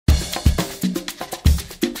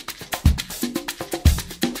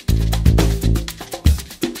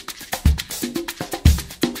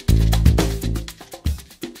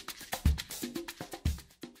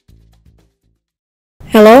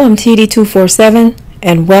I'm TD247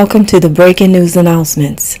 and welcome to the breaking news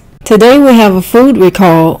announcements. Today we have a food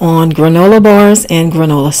recall on granola bars and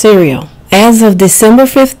granola cereal. As of December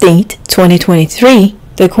 15, 2023,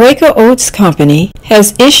 the Quaker Oats Company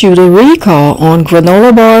has issued a recall on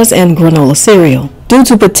granola bars and granola cereal due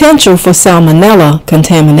to potential for salmonella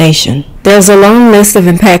contamination. There's a long list of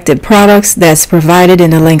impacted products that's provided in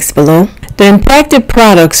the links below. The impacted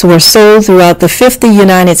products were sold throughout the 50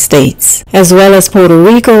 United States, as well as Puerto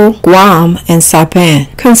Rico, Guam, and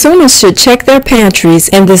Saipan. Consumers should check their pantries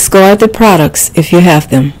and discard the products if you have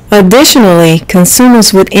them. Additionally,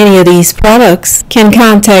 consumers with any of these products can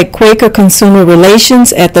contact Quaker Consumer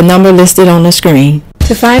Relations at the number listed on the screen.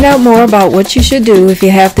 To find out more about what you should do if you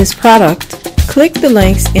have this product, click the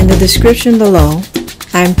links in the description below.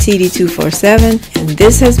 I'm TD247 and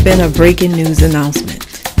this has been a breaking news announcement.